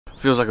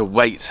Feels like a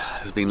weight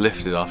has been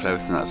lifted after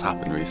everything that's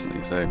happened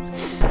recently, so.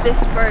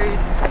 This road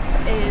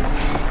is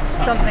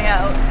something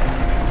else.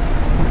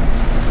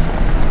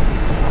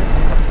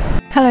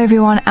 Hello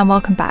everyone and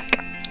welcome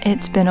back.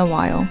 It's been a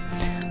while.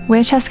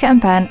 We're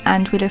Chesca Ben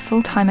and we live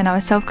full time in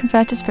our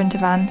self-converted sprinter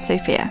van,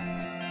 Sophia.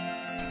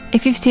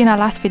 If you've seen our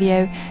last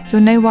video,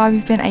 you'll know why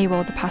we've been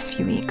AWOL the past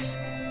few weeks.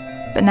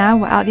 But now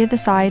we're out the other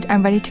side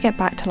and ready to get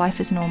back to life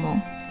as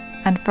normal.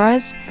 And for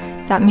us,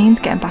 that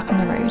means getting back on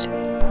the road.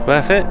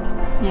 Worth it?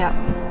 Yeah.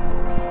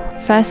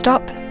 First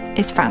stop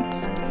is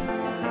France.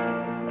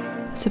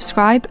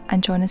 Subscribe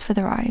and join us for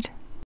the ride.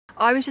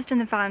 I was just in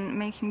the van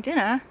making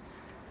dinner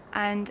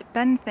and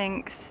Ben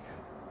thinks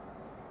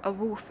a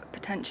wolf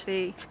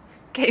potentially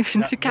came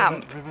into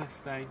camp. River,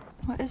 stay.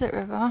 What is it,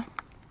 River?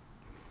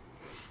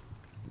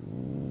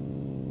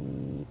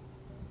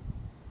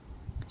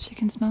 She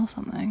can smell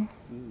something.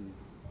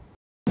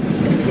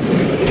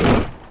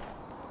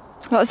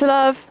 Lots of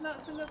love.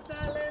 Lots of love,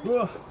 darling.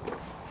 Whoa.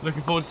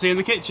 Looking forward to seeing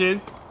the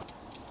kitchen.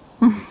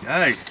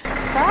 Okay.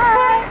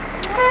 Bye.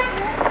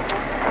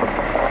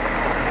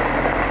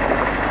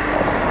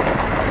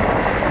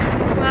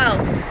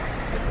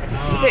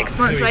 Well, 6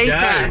 months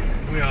later,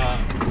 we are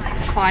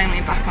finally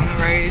back on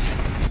the road.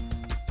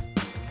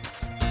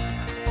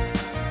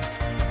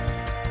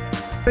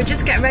 We're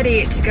just getting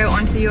ready to go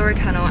onto the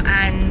Eurotunnel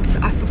and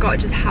I forgot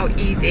just how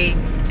easy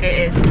it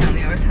is to get on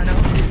the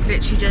Eurotunnel.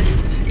 Literally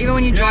just, even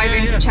when you drive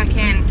in to check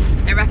in,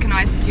 it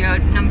recognises your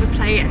number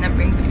plate and then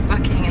brings up your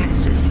booking, and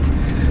it's just,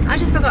 I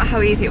just forgot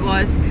how easy it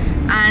was.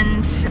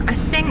 And I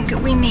think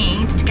we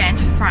need to get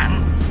into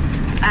France,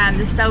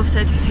 the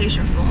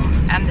self-certification form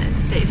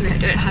that states that we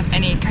don't have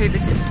any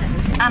COVID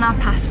symptoms, and our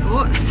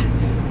passports,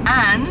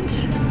 and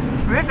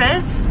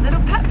River's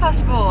little pet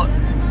passport.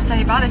 It's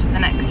only valid for the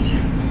next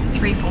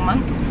 3-4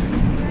 months.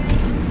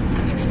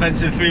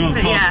 Expensive 3-month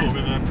passport,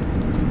 River.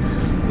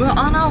 We're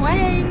on our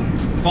way.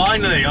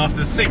 Finally,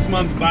 after 6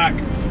 months back,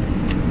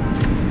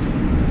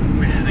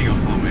 we're heading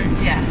off, aren't we?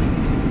 Yes.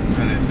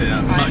 And it's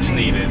much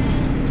needed.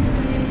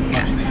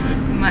 Yes,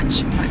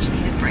 much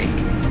needed break.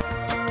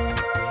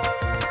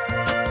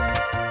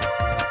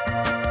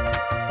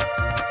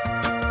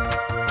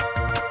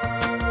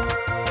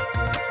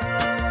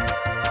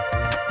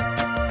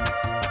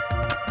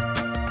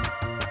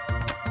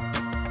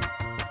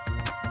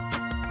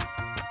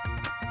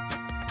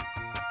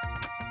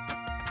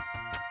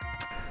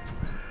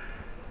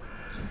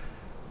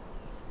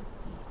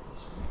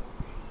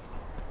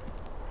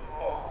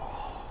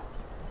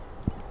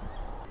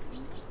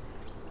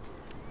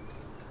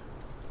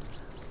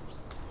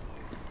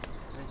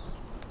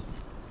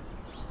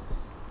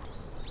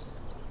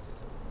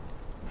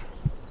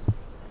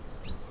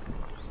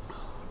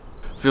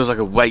 Feels like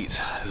a weight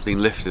has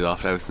been lifted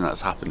after everything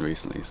that's happened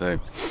recently, so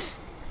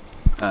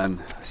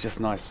it's just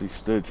nice to be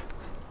stood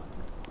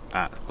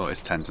at, well,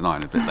 it's 10 to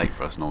 9, a bit late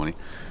for us normally,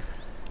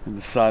 in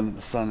the sun.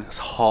 It's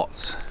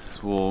hot,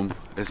 it's warm,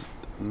 there's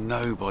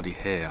nobody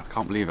here. I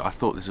can't believe it. I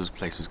thought this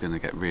place was going to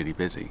get really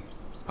busy,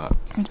 but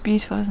it's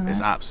beautiful, isn't it?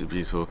 It's absolutely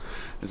beautiful.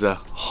 There's a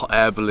hot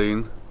air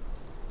balloon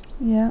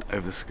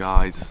over the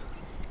skies.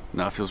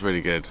 No, it feels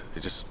really good. It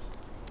just,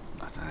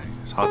 I don't know,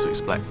 it's hard to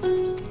explain.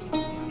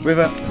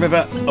 River,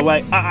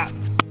 away. Ah.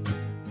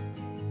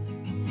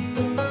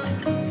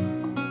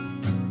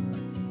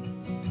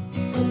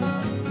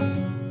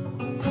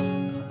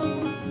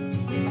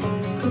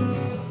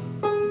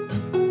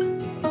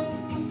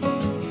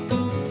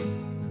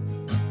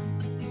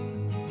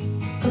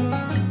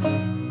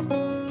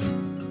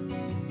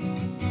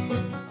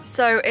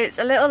 So it's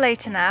a little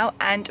later now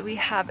and we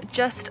have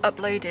just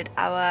uploaded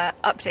our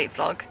update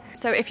vlog.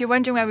 So if you're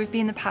wondering where we've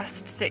been the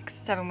past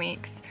 6-7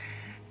 weeks,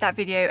 that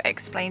video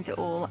explains it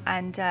all,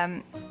 and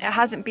it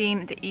hasn't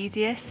been the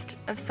easiest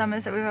of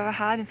summers that we've ever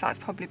had. In fact,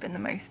 it's probably been the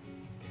most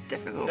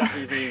difficult.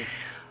 Definitely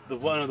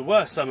one of the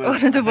worst summers.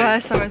 One of the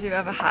worst summers we've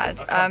ever had.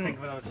 I can't think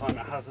of another time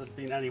it hasn't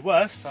been any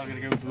worse, so I'm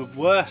going to go for the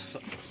worst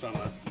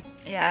summer.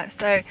 Yeah,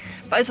 so,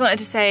 but I just wanted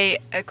to say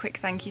a quick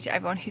thank you to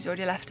everyone who's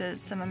already left us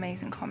some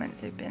amazing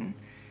comments. They've been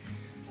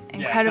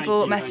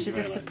incredible messages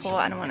of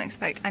support, and I won't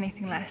expect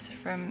anything less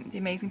from the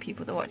amazing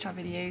people that watch our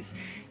videos,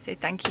 so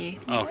thank you.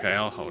 Okay,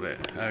 I'll hold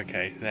it.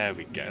 Okay, there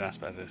we go, that's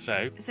better.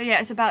 So yeah,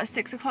 it's about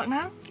 6 o'clock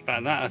now.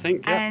 About that, I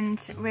think, yeah.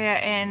 And we're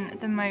in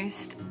the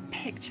most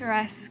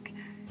picturesque,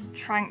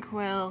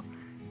 tranquil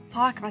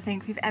park I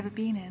think we've ever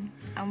been in,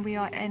 and we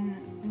are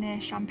near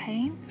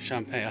Champagne.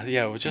 Champagne,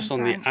 yeah, we're just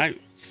on the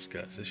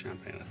outskirts of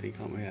Champagne, I think,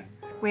 aren't we? Yeah.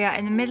 We are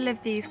in the middle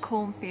of these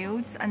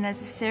cornfields, and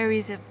there's a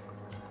series of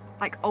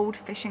like old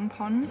fishing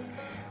ponds.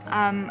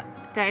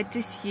 They're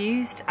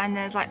disused, and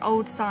there's like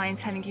old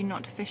signs telling you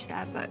not to fish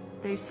there, but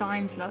those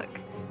signs look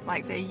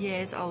like they're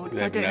years old,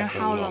 so I don't know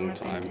how long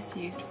they've been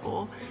disused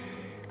for.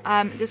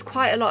 There's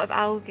quite a lot of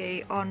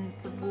algae on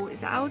the water.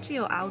 Is it algae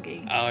or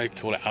algae? I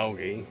call it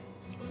algae.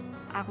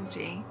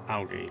 Algae.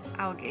 Algae.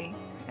 Algae.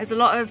 There's a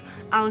lot of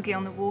algae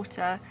on the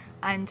water,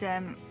 and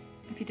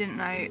if you didn't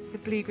know, the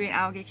blue-green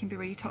algae can be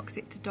really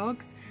toxic to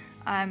dogs.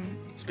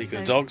 Speaking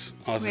of dogs,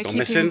 ours has gone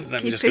missing.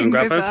 Let me just go and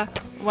grab her.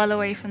 Well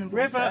away from the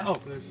water. River!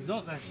 Oh, she's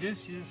not there, she is.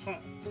 She's just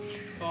like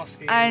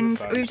basking.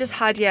 And we've just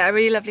had, yeah, a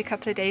really lovely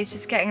couple of days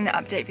just getting the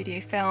update video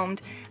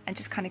filmed and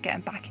just kind of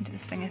getting back into the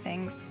swing of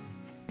things.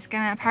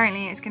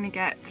 Apparently it's gonna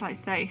get to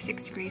like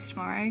 36 degrees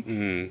tomorrow.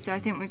 So I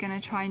think we're gonna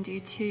try and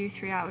do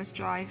 2-3 hours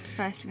drive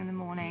first thing in the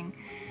morning.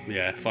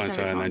 Yeah, find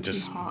somewhere and then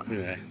just,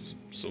 yeah,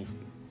 sort of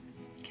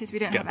because we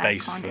don't have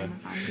aircon in the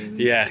van, do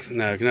we? Yeah,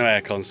 no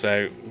aircon,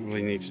 so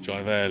we need to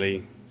drive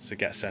early to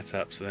get set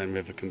up so then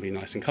River can be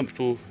nice and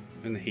comfortable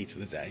in the heat of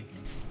the day.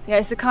 Yeah,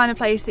 it's the kind of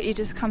place that you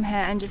just come here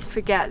and just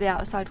forget the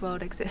outside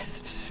world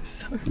exists. It's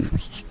so weird.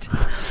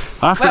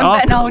 After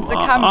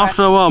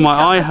a while my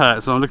eye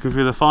hurts so I'm looking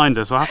through the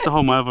finder, so I have to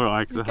hold my other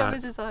eye because it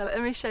hurts.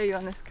 Let me show you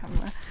on this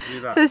camera.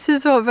 So this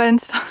is what Ben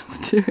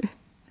starts doing.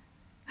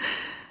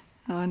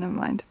 Oh, never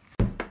mind.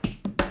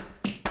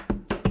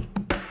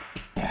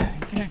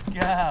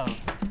 Good girl.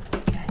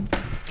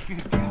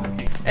 Good girl.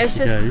 It's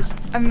just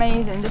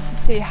amazing just to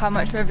see how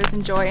much River's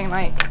enjoying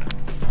like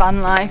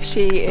van life.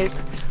 She is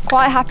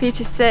quite happy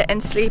to sit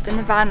and sleep in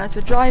the van as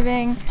we're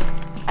driving,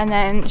 and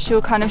then she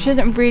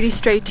doesn't really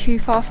stray too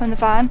far from the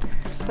van,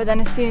 but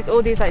then as soon as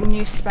all these like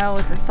new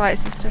smells and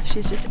sights and stuff,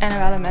 she's just in her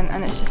element,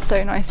 and it's just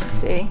so nice to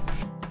see.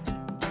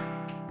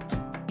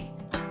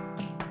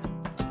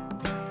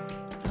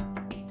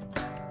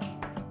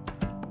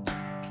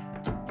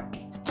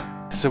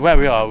 So where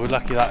we are, we're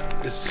lucky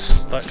that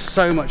there's like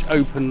so much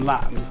open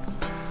land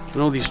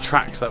and all these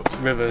tracks that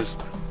River's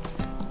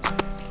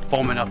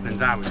bombing up and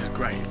down, which is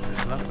great.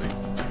 It's lovely.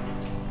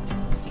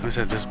 Like I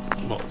said, there's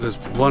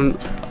one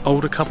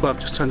older couple that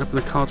have just turned up in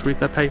the car to read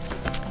their paper.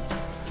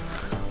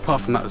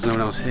 Apart from that, there's no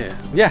one else here.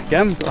 Yeah,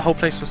 again, we've got the whole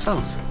place to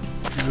ourselves.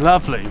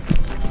 Lovely.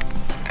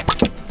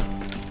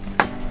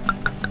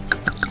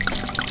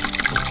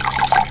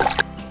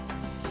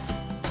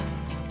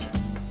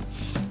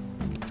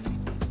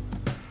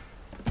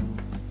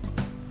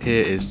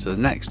 Here is to the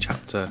next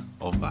chapter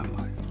of van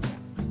life.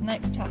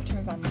 Next chapter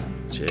of van life.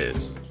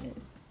 Cheers.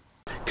 Cheers.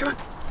 Come on.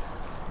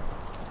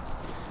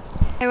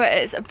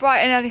 Anyway, it's a bright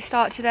and early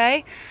start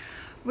today.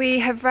 We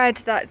have read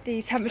that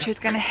the temperature is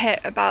going to hit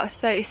about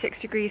 36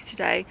 degrees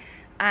today,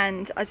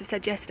 and as we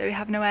said yesterday, we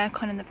have no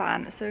aircon in the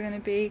van, so we're going to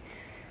be,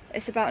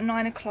 it's about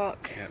 9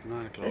 o'clock. Yeah,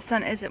 9 o'clock. The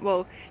sun isn't,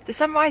 well, the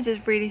sun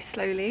rises really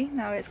slowly.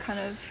 Now it's kind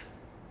of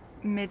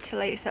mid to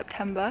late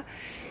September.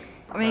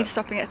 We need to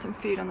stop and get some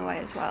food on the way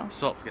as well.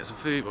 Stop, get some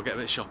food, we'll get a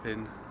bit of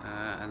shopping,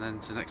 and then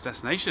to the next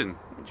destination.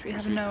 Which we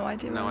have no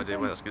idea. No idea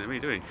where that's going to be,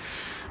 do we?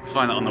 We'll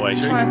find that on the way,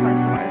 shall we? Try and find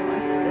somewhere as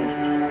nice as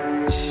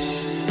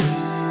this.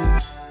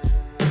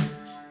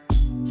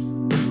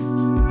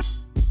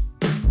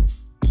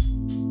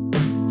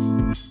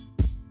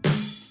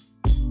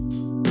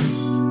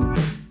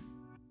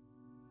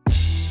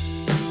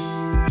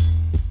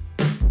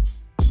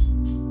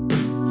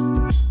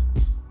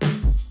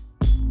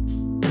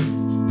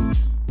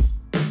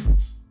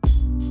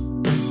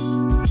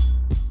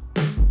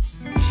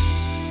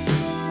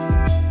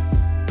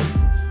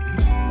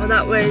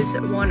 That was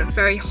one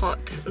very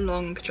hot,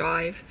 long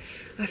drive.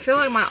 I feel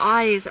like my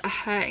eyes are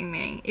hurting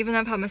me, even though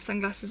I've had my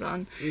sunglasses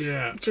on.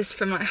 Yeah. Just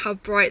from like how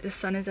bright the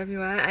sun is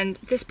everywhere. And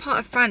this part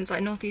of France,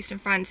 like northeastern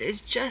France,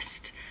 is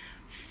just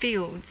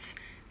fields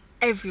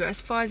everywhere as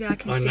far as the eye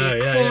can see.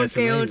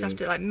 Cornfields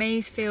after like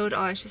maize field.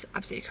 Oh, it's just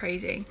absolutely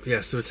crazy.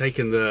 Yeah, so we're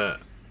taking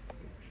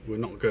we're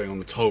not going on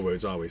the toll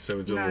roads, are we? So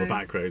we're doing all the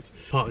back roads.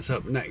 Parked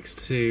up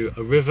next to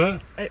a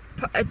river.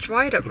 A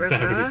dried up river.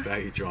 Very,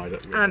 very dried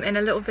up river. In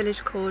a little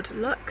village called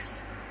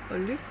Lux, or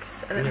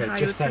Lux. I don't know how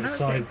you would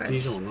pronounce it in French.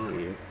 Dijon, aren't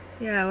we?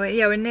 Yeah,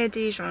 we're near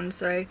Dijon,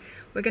 so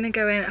we're gonna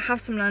go in, have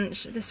some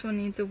lunch. This one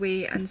needs a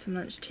wee and some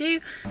lunch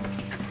too.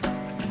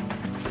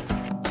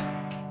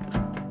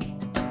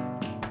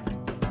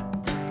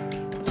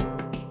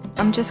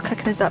 I'm just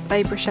cooking us up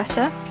a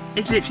bruschetta.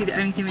 It's literally the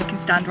only thing we can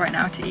stand right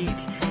now to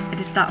eat. It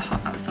is that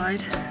hot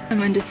outside.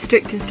 I'm under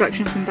strict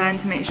instruction from Ben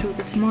to make sure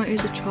the tomatoes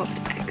are chopped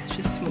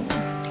extra small.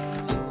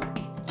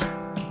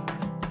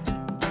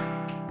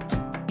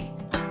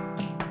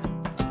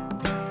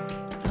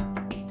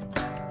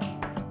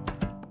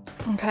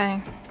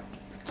 Okay.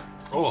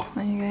 Oh,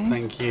 there you go.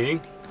 Thank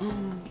you.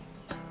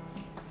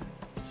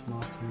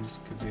 Tomatoes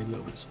could be a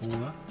little bit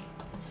smaller.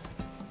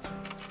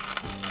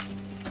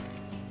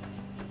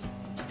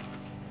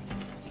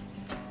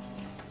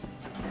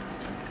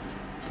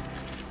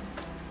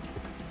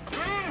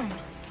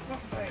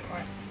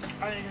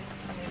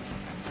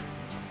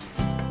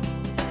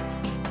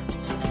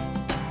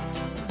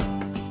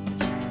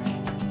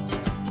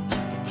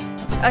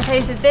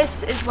 Okay, so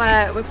this is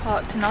where we're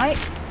parked tonight.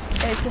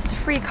 It's just a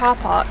free car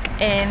park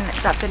in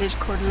that village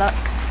called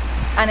Lux,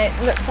 and it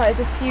looks like there's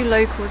a few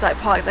locals that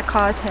park their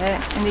cars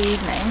here in the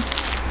evening,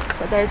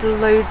 but there's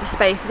loads of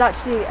space. There's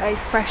actually a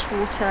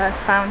freshwater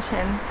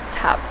fountain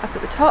tap up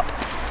at the top,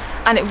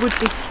 and it would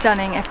be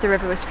stunning if the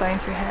river was flowing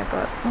through here,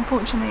 but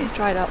unfortunately it's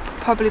dried up,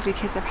 probably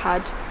because they've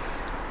had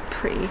a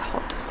pretty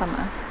hot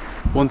summer.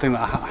 One thing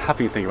that I have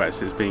been thinking about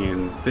since being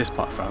in this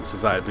part of France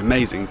is that it'd be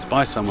amazing to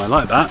buy somewhere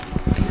like that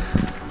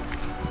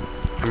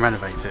and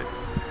renovate it.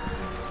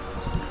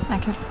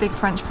 Like a big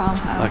French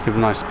farmhouse. Like a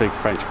nice big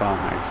French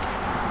farmhouse.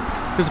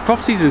 Because the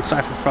properties in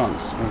south of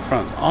France,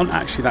 aren't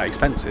actually that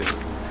expensive.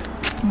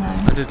 No.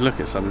 I did look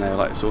at some and they were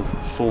like sort of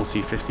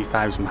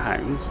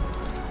 £40,000–50,000.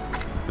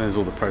 There's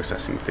all the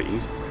processing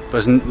fees. But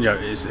it's, you know,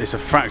 it's a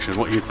fraction of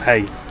what you'd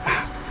pay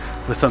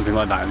for something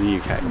like that in the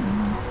UK.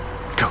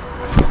 Go.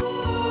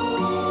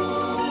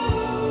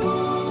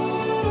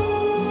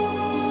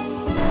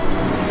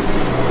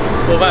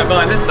 What about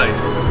buying this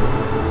place?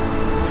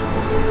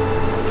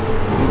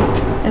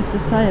 It's for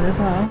sale as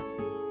well.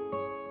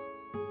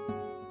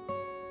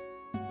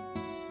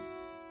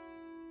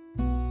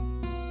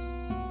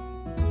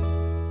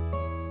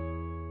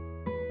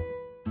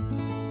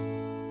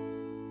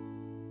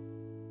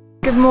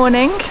 Good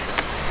morning.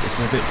 It's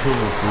a bit cooler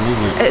this morning,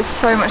 isn't it? It's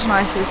so much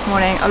nicer this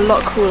morning, a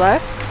lot cooler.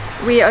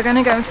 We are going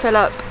to go and fill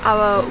up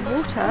our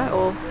water,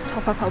 or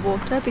top up our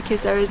water,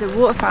 because there is a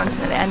water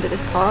fountain at the end of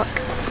this park.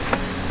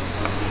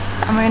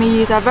 And we're going to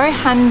use our very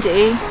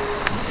handy,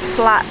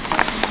 flat,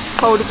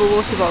 foldable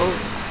water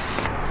bowls.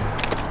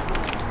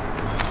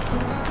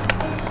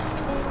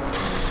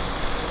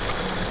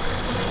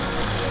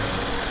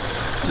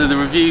 So the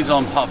reviews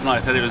on Park for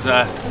Night said it was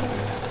a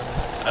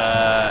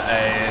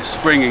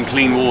spring and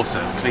clean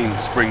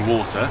spring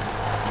water,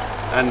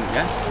 and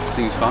yeah,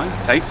 seems fine,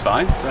 tastes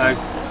fine, so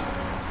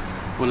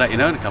we'll let you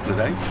know in a couple of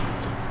days.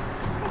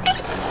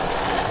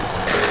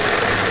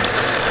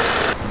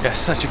 Yeah,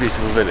 such a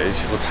beautiful village,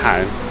 or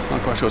town,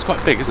 not quite sure, it's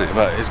quite big isn't it,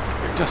 but it's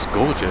just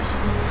gorgeous.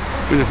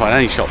 We didn't find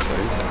any shops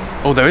though.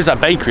 Oh, there is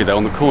that bakery though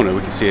on the corner,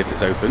 we can see if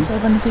it's open. So I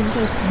want to see if it's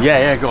open?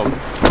 Yeah, go on.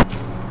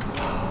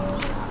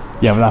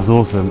 Yeah, but that's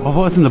awesome. Oh,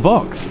 what's in the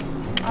box?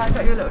 I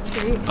got you a little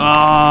treat.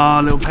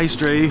 Ah, little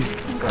pastry.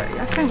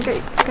 I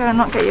couldn't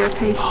not get you a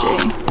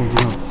pastry.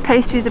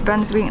 Pastries are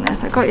Ben's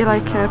weakness. I got you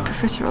like a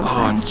profiterole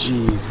thing. Oh,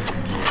 Jesus.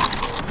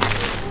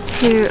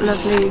 Two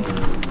lovely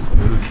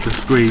The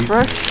squeeze.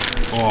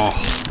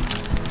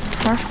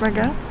 Fresh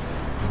baguettes.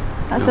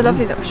 That's a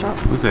lovely little shop.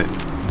 Was it?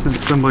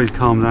 Somebody's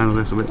calmed down a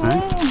little bit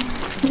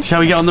now. Shall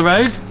we get on the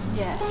road?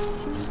 Yes.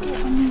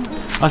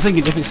 I was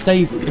thinking if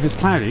it's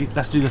cloudy,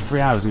 let's do the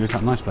 3 hours and go to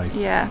that nice place.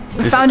 Yeah.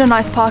 We found a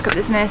nice park up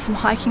that's near some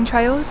hiking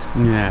trails.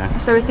 Yeah.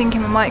 So we're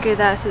thinking we might go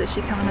there so that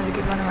she can have another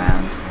good run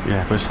around.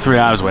 Yeah, but it's 3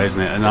 hours away,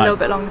 isn't it? And it's a little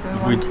bit longer than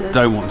we wanted. We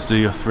don't want to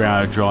do a 3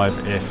 hour drive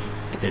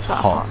if it's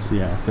hot.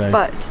 Yeah. So.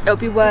 But it'll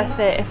be worth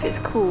it if it's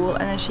cool,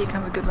 and then she can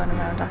have a good run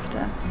around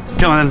after.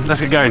 Come on then,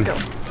 let's get going. Go.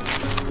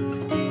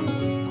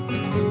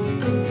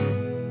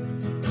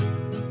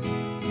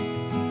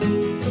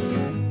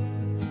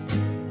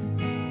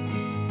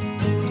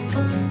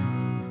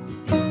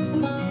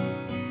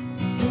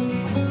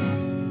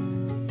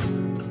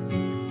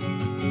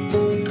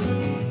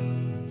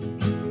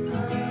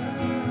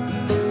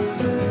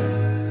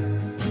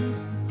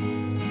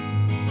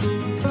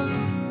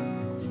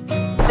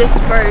 This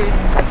road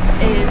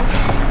is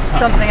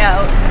something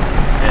else.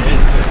 It is,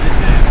 this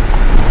is.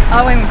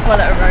 I won't even call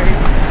it a road.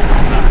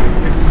 No,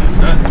 this is a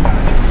dirt track,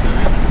 this is a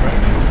road.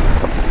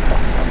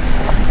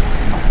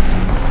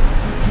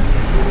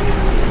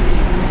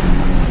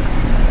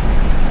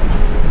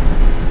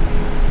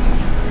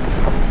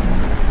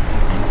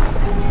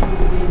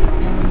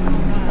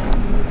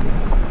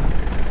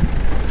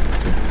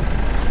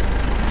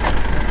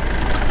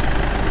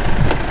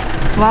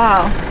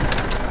 Wow.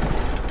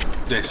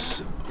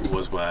 This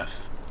was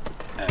worth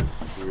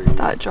every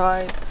that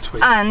drive.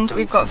 twist. And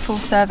we've got full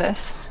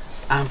service.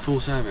 And full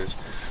service.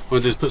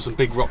 We'll just put some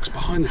big rocks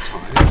behind the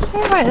tyres.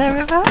 Yeah, right there,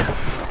 River.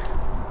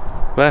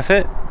 Worth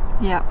it?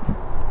 Yeah.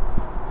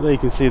 There you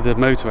can see the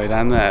motorway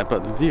down there,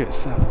 but the view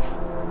itself.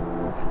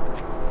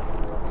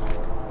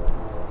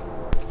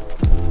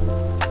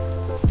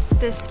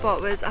 This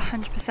spot was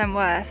 100%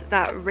 worth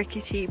that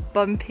rickety,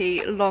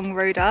 bumpy, long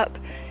road up.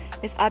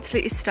 It's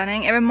absolutely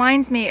stunning. It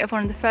reminds me of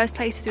one of the first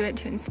places we went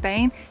to in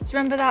Spain. Do you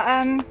remember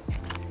that?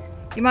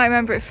 You might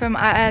remember it from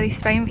our early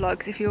Spain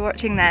vlogs if you were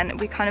watching then.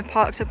 We kind of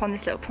parked up on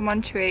this little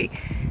promontory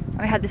and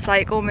we had this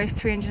like almost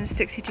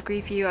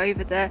 360-degree view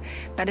over the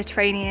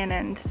Mediterranean,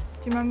 and do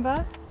you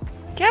remember?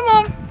 Come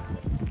on!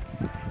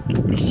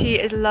 She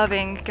is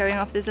loving going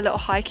off. There's a little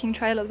hiking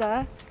trail up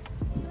there,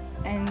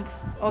 and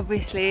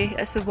obviously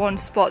it's the one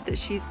spot that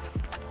she's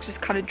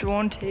just kind of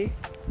drawn to.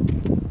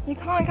 You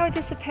can't go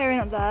disappearing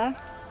up there.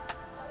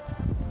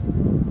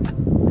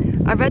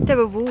 I read there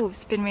were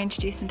wolves being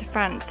reintroduced into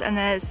France, and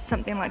there's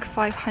something like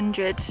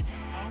 500.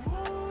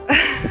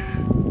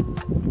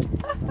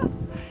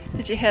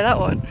 Did you hear that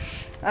one?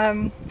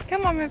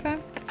 Come on, River.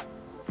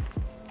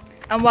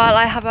 And while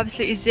I have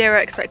absolutely zero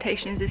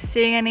expectations of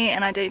seeing any,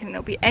 and I don't think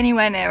they'll be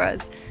anywhere near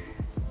us,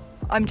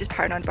 I'm just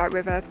paranoid about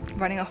River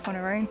running off on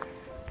her own.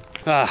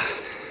 River,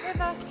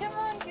 come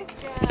on, good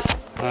girl.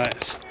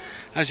 Right,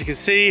 as you can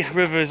see,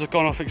 River has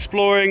gone off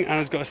exploring and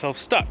has got herself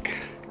stuck.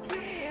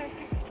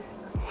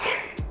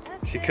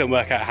 She couldn't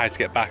work out how to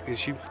get back, and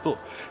she thought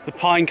the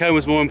pine cone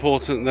was more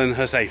important than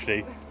her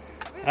safety.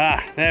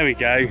 Ah, there we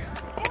go.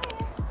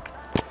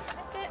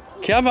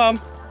 Come on.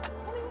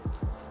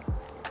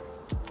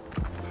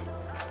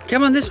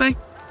 Come on this way.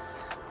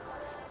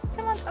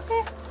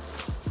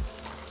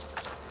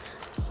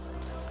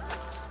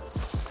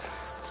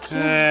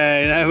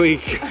 Hey, there we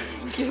go.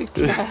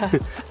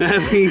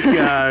 There we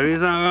go. Is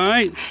that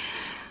right?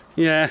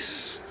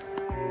 Yes.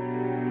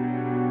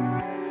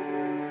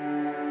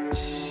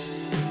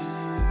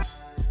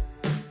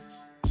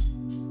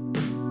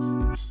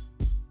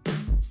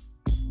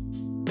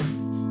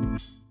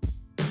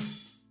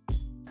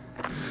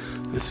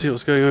 Let's see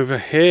what's going over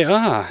here.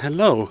 Ah,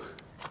 hello.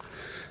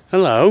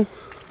 Hello.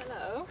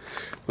 Hello.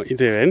 What are you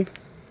doing?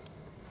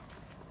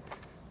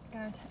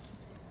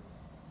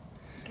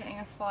 Getting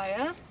a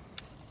fire.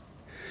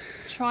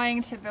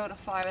 Trying to build a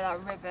fire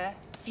without River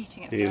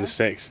eating it. Eating the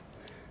sticks.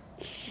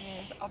 She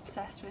is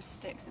obsessed with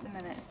sticks at the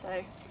minute,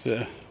 so. Is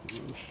it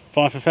a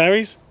fire for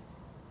fairies?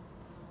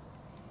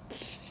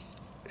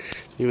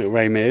 You look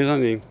Ray Mears,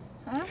 aren't you?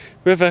 Huh?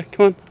 River,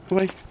 come on,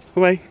 away,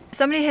 away.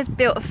 Somebody has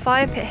built a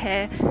fire pit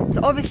here, so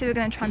obviously we're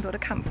going to try and build a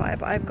campfire,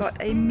 but I've got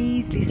a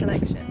measly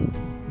selection.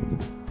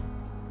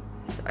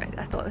 Sorry,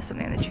 I thought there was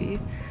something in the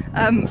trees.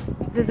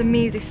 There's a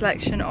measly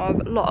selection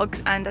of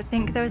logs, and I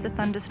think there is a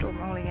thunderstorm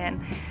rolling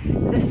in.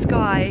 The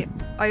sky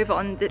over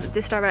on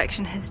this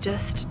direction has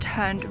just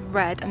turned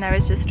red, and there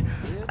is just,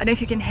 I don't know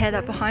if you can hear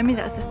that behind me,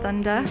 that's the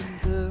thunder.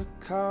 The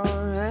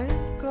car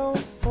and go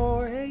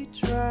for a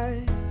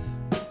drive,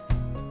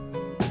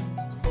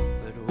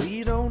 but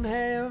we don't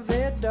have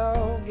a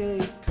dog, a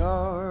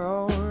car,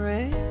 or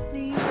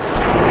any.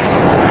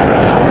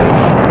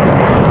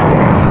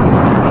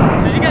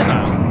 Did you get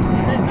that?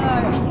 I don't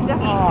know, you can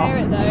definitely hear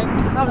it though.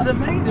 That was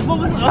amazing. What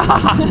was that?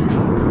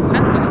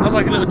 I was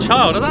like a little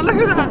child. I was like,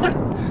 look at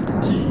that.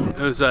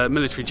 It was a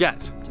military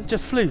jet. It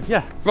just flew,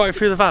 yeah, right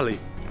through the valley.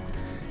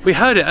 We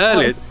heard it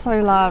earlier. That was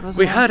so loud,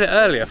 wasn't it? We heard it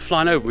earlier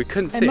flying over. We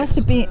couldn't see it. It must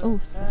have been, oh,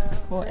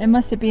 it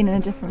must have been in a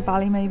different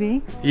valley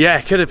maybe. Yeah,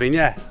 it could have been,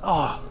 yeah.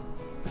 Oh,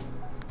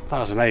 that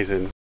was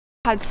amazing.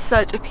 Had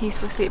such a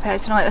peaceful sleep here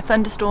tonight. The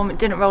thunderstorm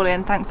didn't roll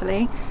in,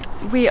 thankfully.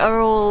 We are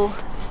all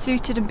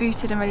suited and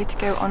booted and ready to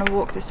go on a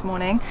walk this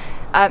morning.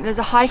 There's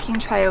a hiking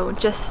trail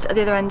just at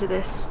the other end of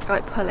this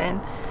like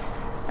pull-in,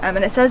 and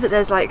it says that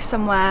there's like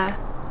somewhere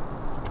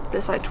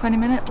there's like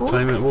 20-minute walk.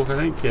 20-minute walk, I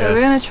think. Yeah. So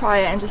we're gonna try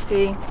it and just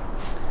see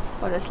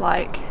what it's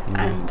like,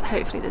 and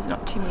hopefully there's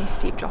not too many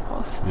steep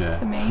drop-offs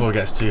for me. Before it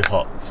gets too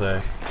hot.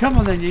 So come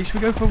on then, you should we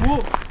go for a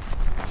walk?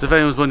 So if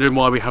anyone's wondering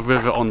why we have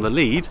River on the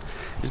lead,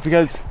 it's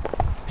because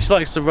she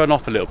likes to run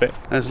off a little bit,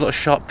 and there's a lot of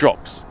sharp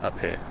drops up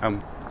here.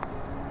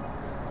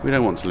 We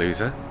don't want to lose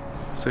her,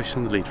 so she's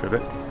on the lead for a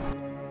bit.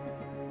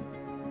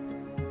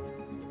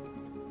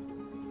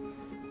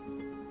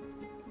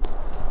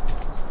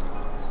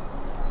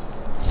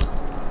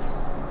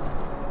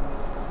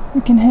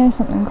 We can hear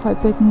something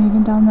quite big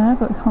moving down there,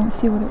 but we can't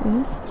see what it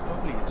is.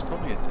 It's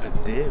probably a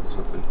deer or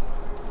something.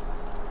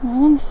 I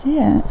want to see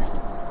it.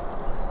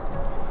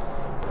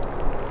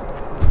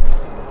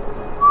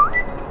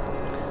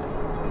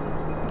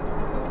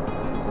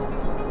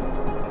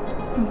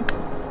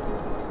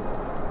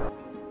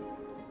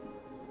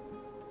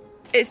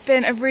 It's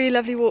been a really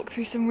lovely walk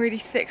through some really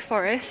thick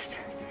forest.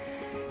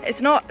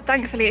 It's not,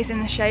 thankfully it's in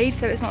the shade,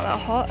 so it's not that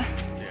hot,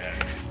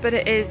 but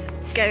it is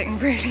getting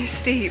really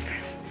steep.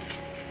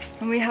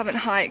 And we haven't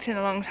hiked in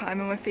a long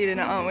time and we're feeling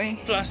it, aren't we?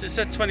 Plus, it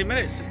said 20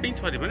 minutes. It's been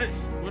 20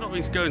 minutes. We're not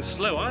been going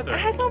slow either. It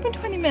has not been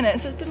 20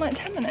 minutes, it's been like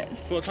 10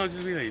 minutes. What time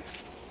did we leave?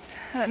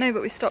 I don't know,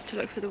 but we stopped to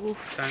look for the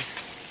wolf. Okay.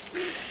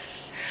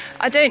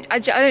 I don't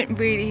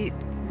really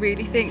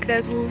think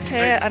there's wolves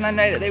here, and I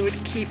know that they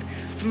would keep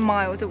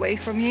miles away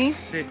from you.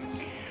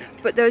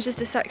 But there was just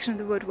a section of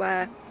the wood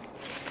where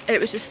it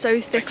was just so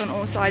thick on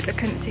all sides I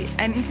couldn't see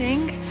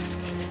anything.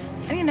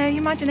 And you know, your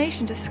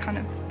imagination just kind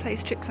of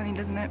plays tricks on you,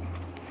 doesn't it?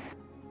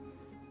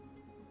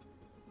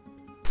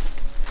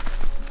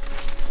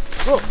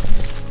 Whoa.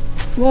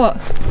 What?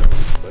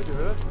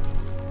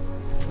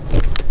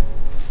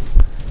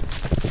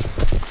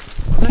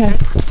 Okay.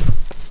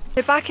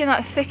 So back in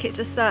that thicket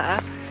just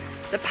there,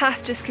 the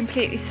path just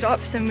completely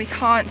stops and we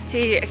can't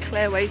see a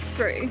clear way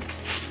through.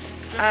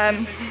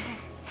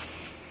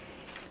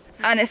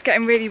 And it's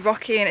getting really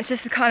rocky, and it's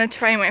just the kind of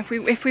terrain where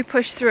if we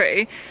push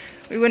through,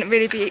 we wouldn't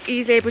really be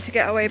easily able to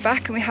get our way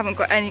back, and we haven't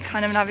got any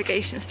kind of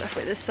navigation stuff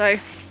with us. So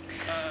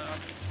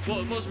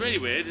what's really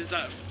weird is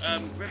that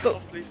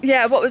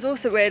what was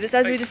also weird is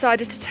as we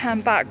decided to turn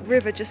back,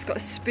 River just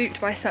got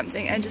spooked by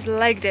something and just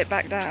legged it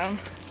back down.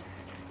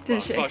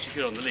 Didn't she? She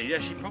could on the lead. Yeah,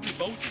 she probably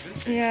bolted,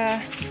 didn't she?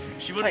 Yeah.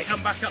 She wouldn't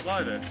come back up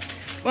either.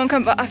 Won't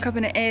come back up,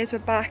 and her ears were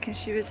back, and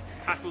she was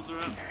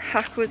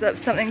Hackles up.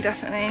 Something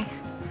definitely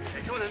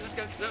come on then, let's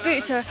go.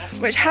 spooked her,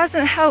 which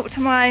hasn't helped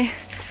my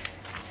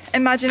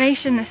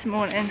imagination this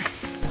morning.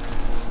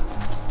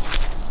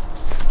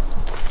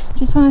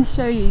 Just want to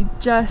show you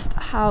just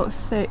how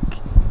thick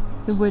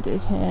the wood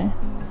is here.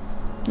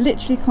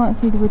 Literally can't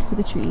see the wood for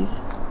the trees.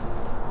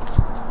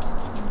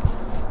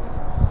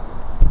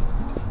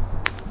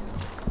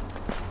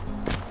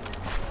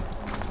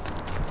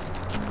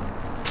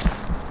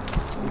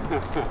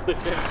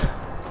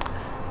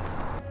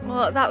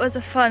 Well, that was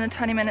a fun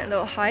 20-minute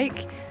little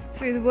hike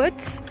through the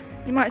woods.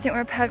 You might think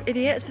we're a pair of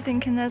idiots for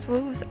thinking there's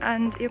wolves,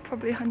 and you're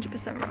probably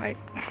 100% right.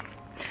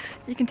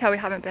 You can tell we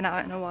haven't been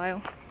out in a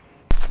while.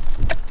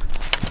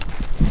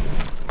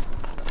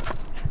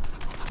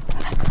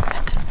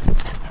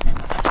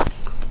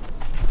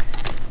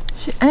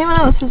 Anyone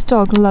else's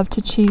dog love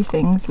to chew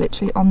things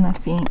literally on their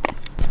feet?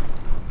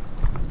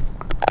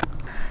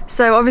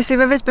 So obviously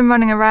River's been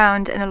running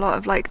around in a lot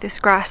of like this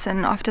grass,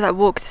 and after that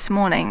walk this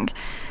morning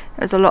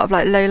there's a lot of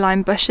like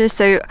low-lying bushes,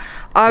 so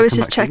I was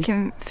just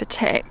checking for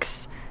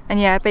ticks, and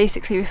yeah,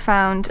 basically we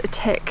found a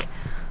tick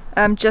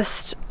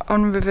just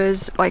on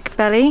River's like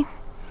belly.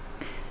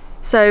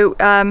 So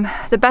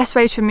the best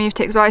way to remove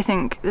ticks, or I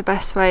think the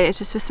best way, is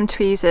just with some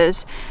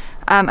tweezers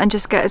and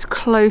just get as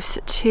close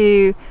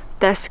to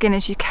their skin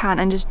as you can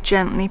and just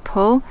gently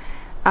pull,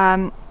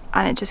 and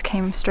it just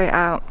came straight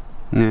out.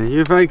 Yeah, you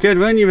were very good,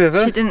 weren't you,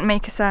 River? She didn't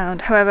make a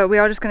sound. However, we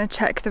are just going to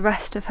check the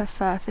rest of her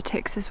fur for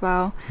ticks as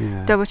well.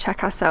 Yeah. Double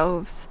check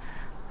ourselves.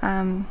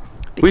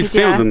 We'd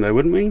feel them though,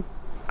 wouldn't we?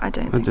 I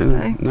don't think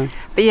so. No.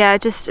 But yeah,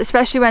 just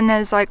especially when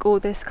there's like all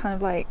this kind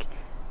of like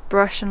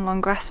brush and long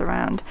grass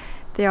around,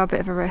 they are a bit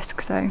of a risk,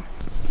 so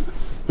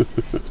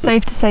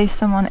safe to say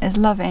someone is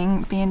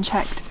loving being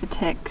checked for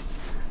ticks.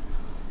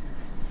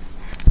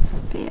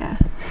 But yeah.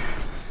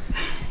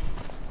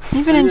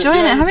 You've been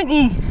enjoying it, haven't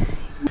you?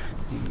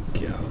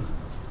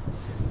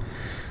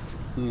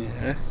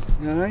 Yeah,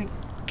 you alright?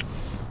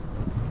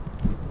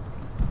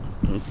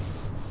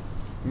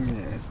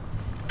 Yeah.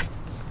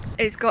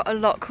 It's got a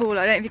lot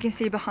cooler. I don't know if you can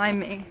see behind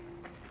me.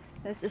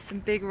 There's just some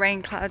big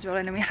rain clouds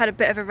rolling, and we had a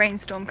bit of a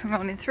rainstorm come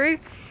rolling through.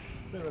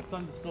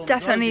 It's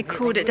definitely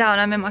cooled it down.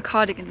 I'm in my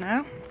cardigan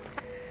now.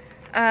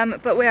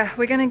 But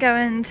we're going to go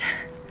and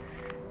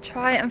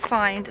try and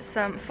find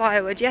some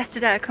firewood.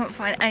 Yesterday I couldn't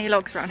find any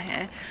logs around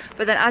here,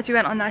 but then as we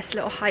went on this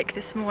little hike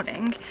this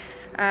morning,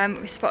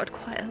 we spotted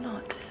quite a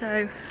lot.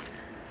 So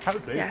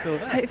hopefully yeah, it's still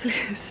there. Hopefully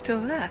it's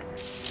still there.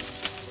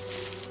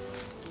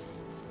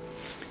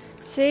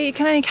 See, you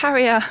can only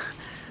carry a...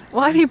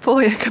 Why do you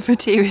pour your cup of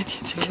tea with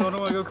you together? I don't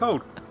want to go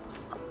cold.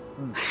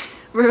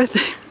 River,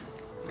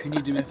 can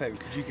you do me a favour?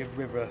 Could you give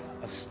River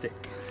a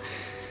stick?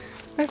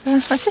 River,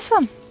 what's this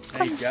one?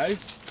 There you go.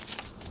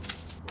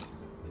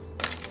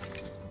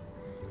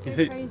 Go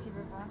crazy,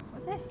 River.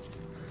 What's this?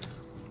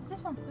 What's this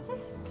one? What's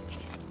this?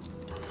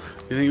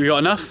 You think we got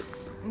enough?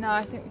 No,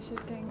 I think we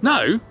should go.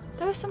 No?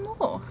 There was some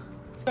more.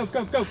 Go,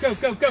 go, go, go,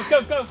 go, go,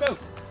 go, go, go!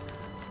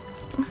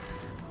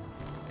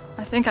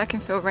 I think I can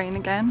feel rain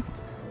again.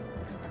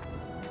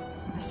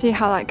 Let's see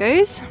how that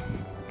goes.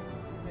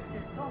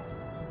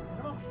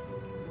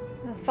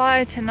 The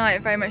fire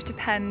tonight very much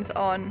depends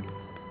on,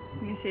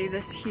 you can see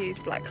this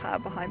huge black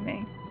cloud behind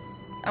me,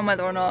 and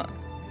whether or not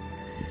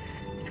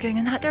it's going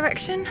in that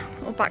direction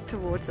or back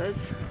towards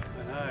us.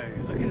 I know,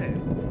 look at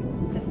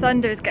it. The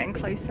thunder is getting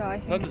closer, I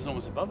think. Thunder's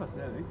almost above us,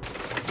 nearly.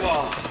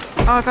 Oh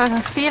god, I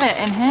can feel it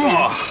in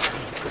here.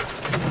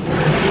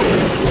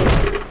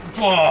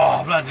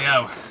 Oh, bloody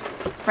hell.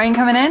 Rain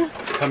coming in?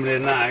 It's coming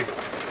in now.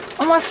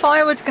 Oh, my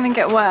firewood's gonna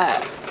get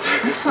wet.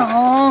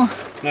 Oh.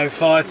 No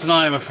fire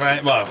tonight, I'm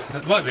afraid. Well,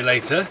 it might be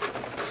later.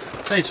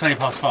 It's only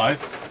 5:20.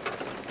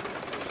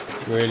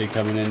 Really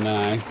coming in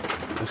now.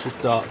 There's just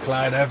dark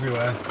cloud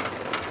everywhere.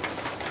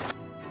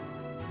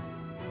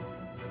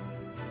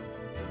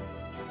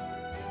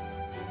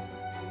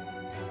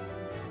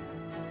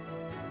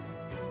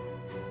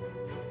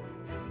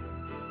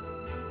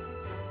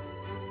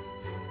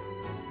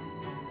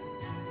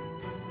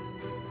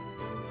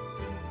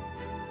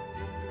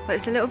 Well,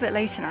 it's a little bit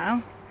later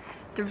now.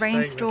 The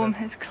rainstorm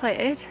has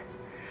cleared.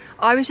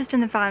 I was just in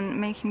the van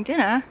making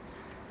dinner,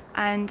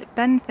 and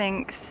Ben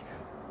thinks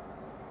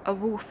a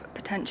wolf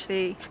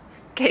potentially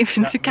came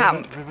into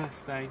camp. River,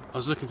 stay. I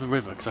was looking for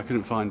River because I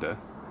couldn't find her.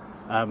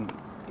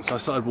 So I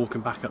started walking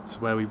back up to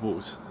where we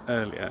walked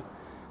earlier,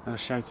 and I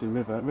was shouting,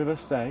 River, River,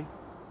 stay.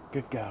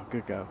 Good girl,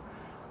 good girl.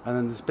 And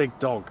then this big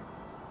dog,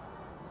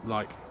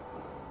 like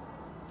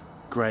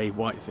grey,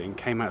 white thing,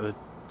 came out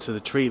to the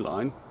tree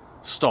line,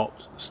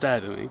 stopped,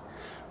 stared at me.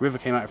 River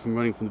came out from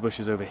running from the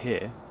bushes over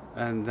here,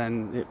 and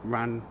then it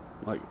ran,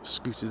 like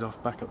scooted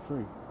off back up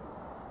through.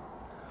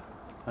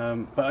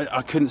 But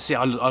I couldn't see.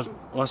 I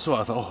saw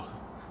it. I thought, oh,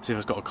 see if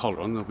it's got a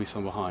collar on. There'll be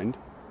some behind.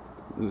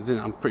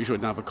 I'm pretty sure it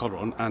didn't have a collar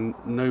on, and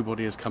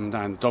nobody has come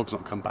down. The dog's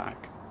not come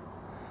back.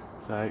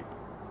 So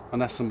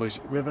unless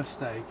somebody's River,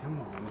 stay. Come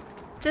on.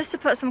 Just to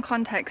put some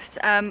context,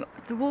 the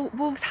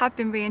wolves have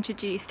been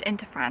reintroduced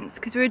into France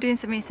because we were doing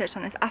some research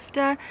on this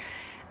after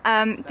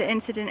the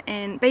incident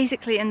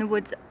basically in the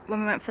woods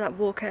when we went for that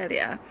walk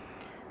earlier.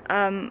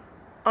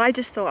 I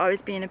just thought I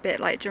was being a bit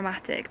like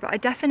dramatic, but I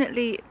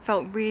definitely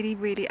felt really,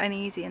 really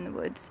uneasy in the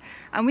woods.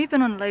 And we've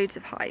been on loads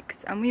of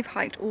hikes, and we've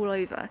hiked all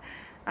over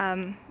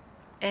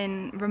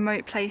in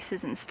remote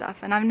places and stuff,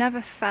 and I've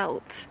never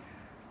felt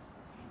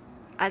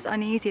as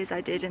uneasy as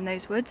I did in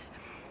those woods.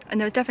 And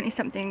there was definitely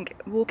something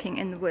walking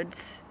in the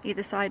woods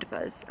either side of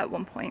us at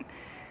one point.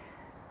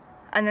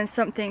 And then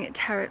something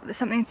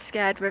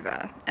scared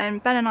River.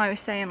 And Ben and I were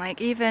saying,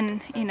 like,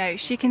 even, you know,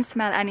 she can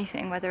smell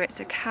anything, whether it's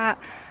a cat,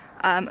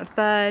 a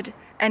bird,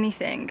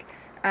 anything,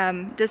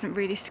 doesn't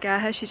really scare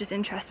her. She's just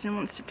interested and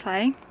wants to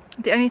play.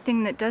 The only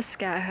thing that does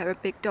scare her are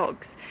big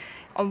dogs.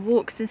 On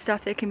walks and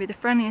stuff, they can be the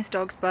friendliest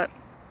dogs, but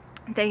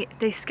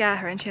they scare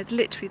her, and she has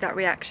literally that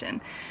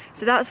reaction.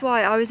 So that's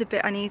why I was a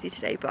bit uneasy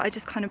today, but I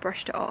just kind of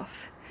brushed it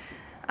off.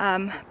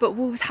 But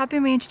wolves have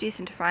been reintroduced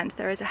into France.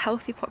 There is a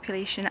healthy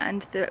population,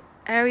 and the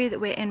area that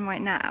we're in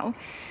right now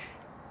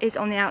is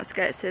on the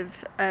outskirts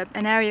of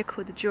an area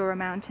called the Jura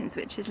Mountains,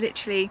 which has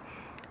literally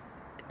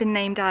been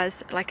named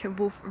as like a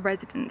wolf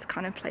residence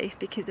kind of place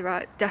because there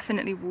are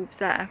definitely wolves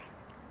there.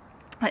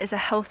 It is a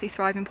healthy,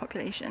 thriving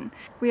population.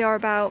 We are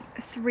about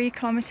 3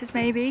 kilometers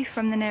maybe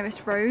from the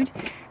nearest road,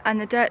 and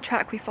the dirt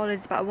track we followed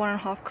is about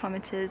 1.5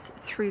 kilometers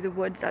through the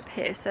woods up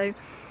here. So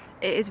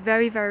it is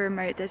very, very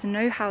remote. There's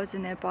no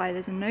houses nearby,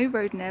 there's no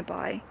road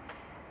nearby.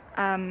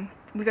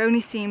 We've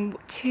only seen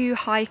 2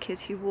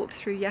 hikers who walked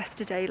through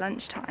yesterday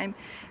lunchtime,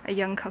 a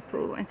young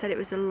couple, and said it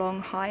was a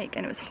long hike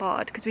and it was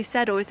hard, because we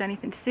said, oh, is there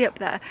anything to see up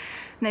there?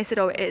 And they said,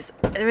 oh,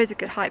 there is a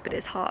good hike, but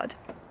it's hard.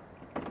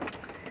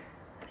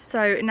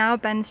 So now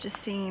Ben's just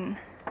seen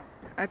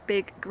a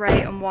big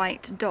grey and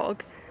white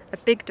dog, a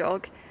big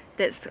dog,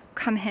 that's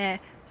come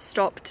here,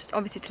 stopped,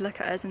 obviously to look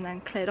at us, and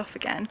then cleared off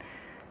again.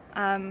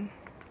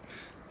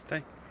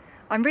 Stay.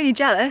 I'm really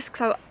jealous,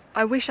 because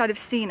I wish I'd have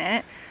seen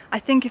it. I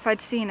think if I'd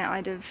seen it,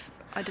 I'd have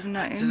known. I don't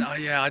know.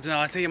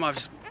 I think it might have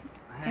just...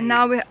 And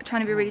now we're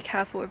trying to be really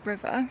careful with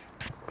River.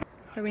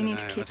 So we need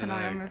to keep an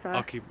eye on River.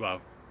 I'll keep,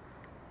 well...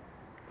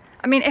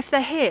 I mean, if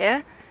they're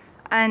here,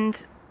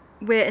 and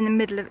we're in the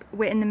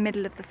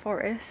middle of the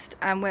forest,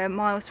 and we're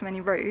miles from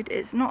any road,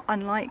 it's not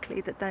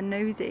unlikely that they're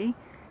nosy.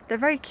 They're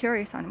very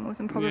curious animals,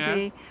 and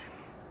probably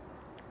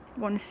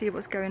want to see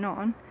what's going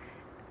on.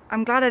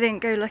 I'm glad I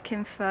didn't go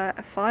looking for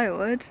a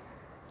firewood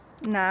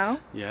now.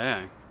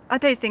 Yeah. I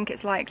don't think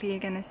it's likely you're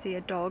going to see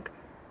a dog.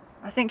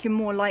 I think you're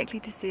more likely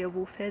to see a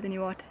wolf here than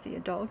you are to see a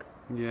dog.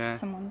 Yeah.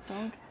 Someone's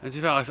dog. And to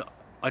be fair,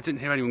 I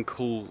didn't hear anyone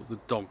call the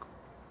dog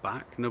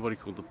back. Nobody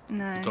called the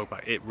dog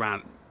back. It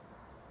ran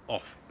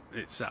off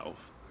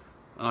itself.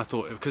 And I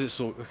thought, because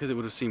it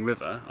would have seen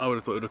River, I would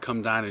have thought it would have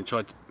come down and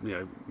tried to, you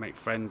know, make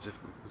friends if it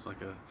was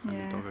like a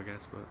friendly dog, I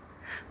guess. But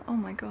oh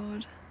my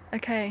god.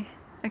 Okay.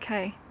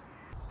 Okay.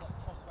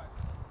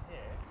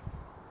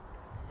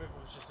 River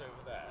was just over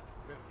there.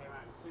 River came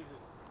out, and as soon as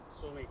it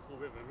saw me call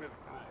River, River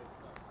came out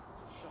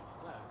and shot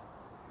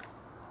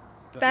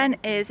there. Ben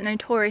is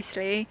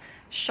notoriously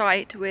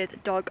shite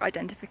with dog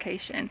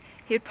identification.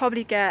 He would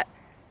probably get,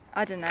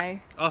 I don't know.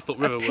 I thought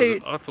River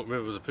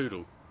was a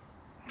poodle.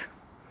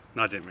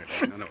 No, I didn't really.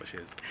 I know what she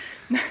is.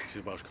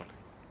 She's a Welsh collie.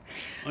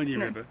 I knew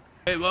River.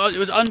 It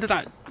was under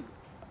that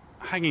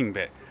hanging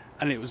bit.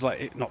 And it was like,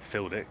 it not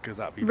filled it, because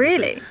that'd be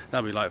really?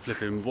 That'd be like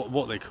flipping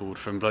what they called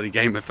from bloody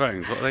Game of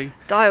Thrones. What are they?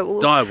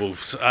 Direwolves.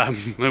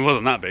 Direwolves. It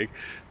wasn't that big,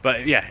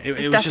 but yeah, it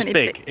was just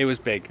big. It was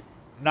big.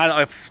 Now that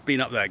I've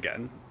been up there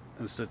again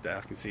and stood there,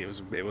 I can see it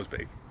was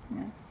big.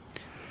 Yeah.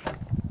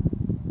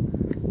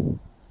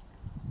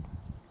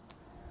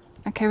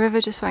 Okay,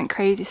 River just went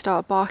crazy,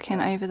 started barking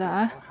over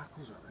there.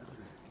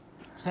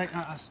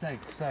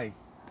 Stay.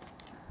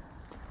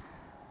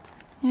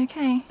 You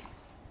okay?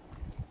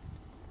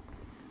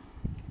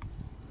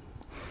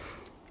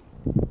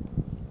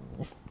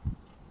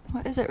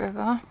 What is it,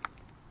 River?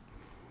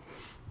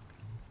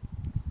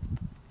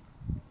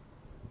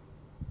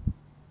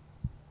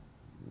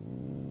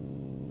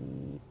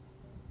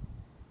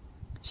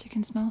 She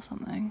can smell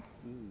something.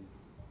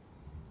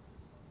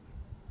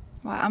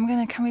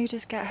 Right, can we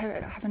just get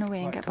her having a wee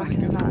and get back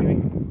in the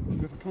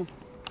van?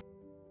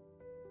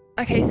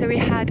 Okay, so we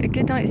had a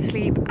good night's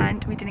sleep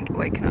and we didn't get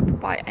woken up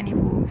by any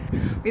wolves.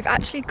 We've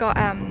actually got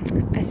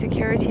a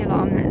security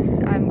alarm that's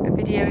a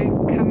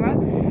video camera,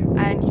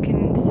 and you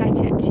can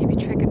set it to be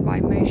triggered by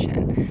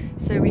motion.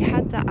 So we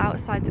had that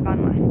outside the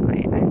van last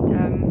night,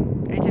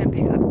 and it didn't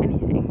pick up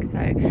anything. So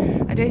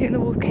I don't think the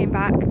wolf came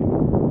back.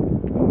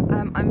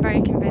 I'm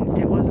very convinced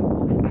it was a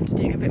wolf after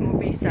doing a bit more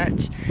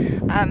research.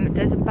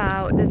 There's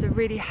a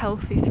really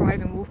healthy,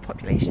 thriving wolf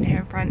population here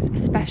in France,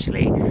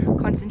 especially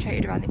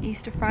concentrated around the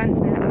east of France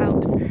near the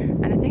Alps,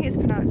 and I think it's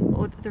pronounced,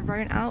 or the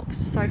Rhone Alps,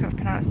 sorry if I've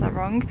pronounced that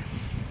wrong,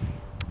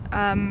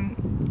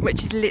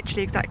 which is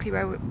literally exactly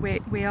where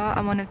we are,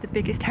 and one of the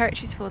biggest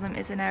territories for them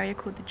is an area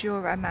called the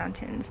Jura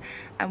Mountains,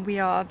 and we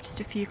are just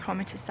a few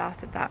kilometres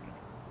south of that.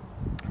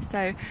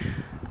 So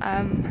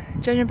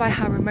judging by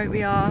how remote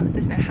we are,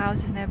 there's no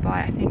houses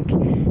nearby, I think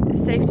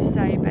it's safe to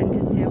say Ben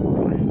did see a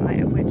wolf last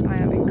night, of which I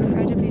am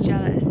incredibly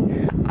jealous.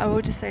 I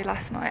will just say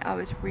last night I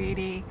was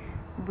really,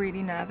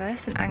 really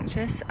nervous and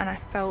anxious, and I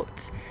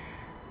felt,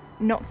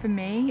 not for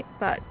me,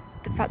 but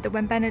the fact that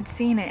when Ben had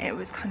seen it, it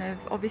was kind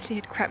of, obviously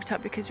had crept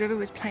up because River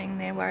was playing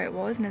near where it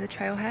was, near the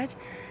trailhead,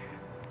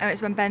 and it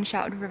was when Ben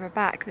shouted River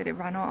back that it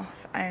ran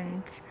off,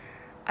 and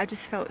I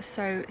just felt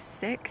so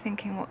sick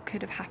thinking what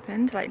could have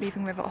happened, like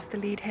leaving River off the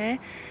lead here.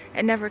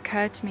 It never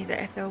occurred to me that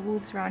if there were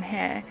wolves around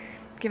here,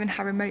 given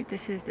how remote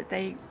this is, that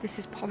this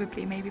is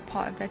probably maybe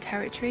part of their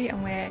territory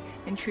and we're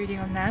intruding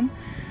on them.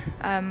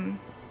 And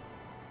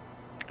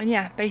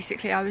yeah,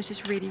 basically I was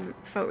just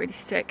felt really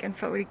sick and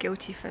felt really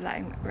guilty for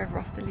letting River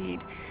off the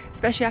lead,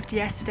 especially after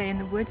yesterday in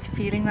the woods,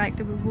 feeling like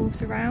there were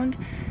wolves around,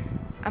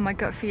 and my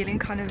gut feeling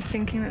kind of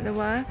thinking that there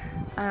were.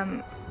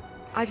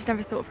 I just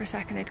never thought for a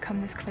second they'd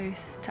come this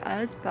close to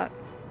us, but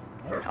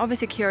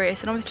obviously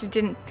curious, and obviously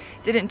didn't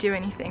do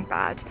anything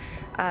bad.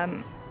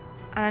 And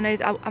I know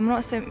that I'm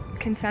not so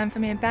concerned for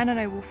me and Ben. I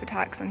know wolf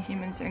attacks on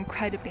humans are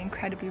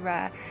incredibly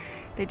rare.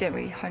 They don't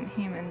really hunt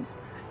humans.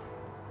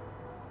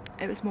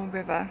 It was more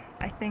river.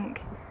 I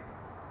think,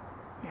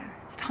 yeah,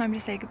 it's time to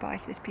say goodbye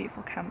to this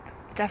beautiful camp.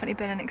 It's definitely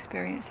been an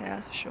experience here,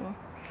 that's for sure.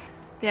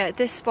 Yeah,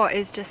 this spot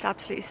is just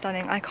absolutely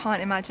stunning. I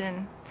can't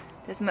imagine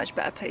there's much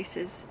better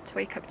places to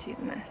wake up to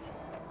than this.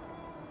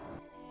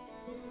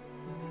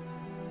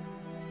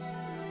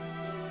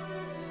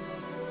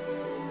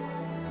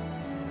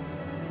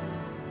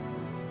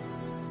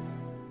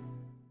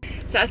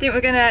 So I think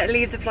we're going to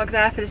leave the vlog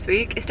there for this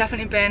week. It's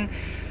definitely been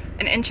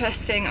an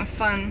interesting and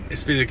fun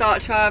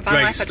start to our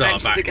van life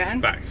adventures again.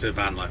 Back to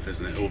van life,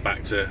 isn't it? Or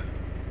back to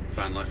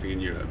van life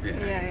in Europe.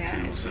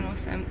 Yeah, it's been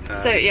awesome.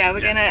 So yeah,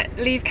 we're going to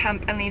leave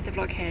camp and leave the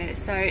vlog here.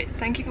 So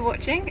thank you for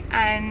watching,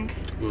 and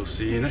we'll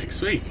see you next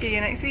week. See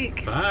you next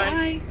week. Bye.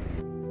 Bye.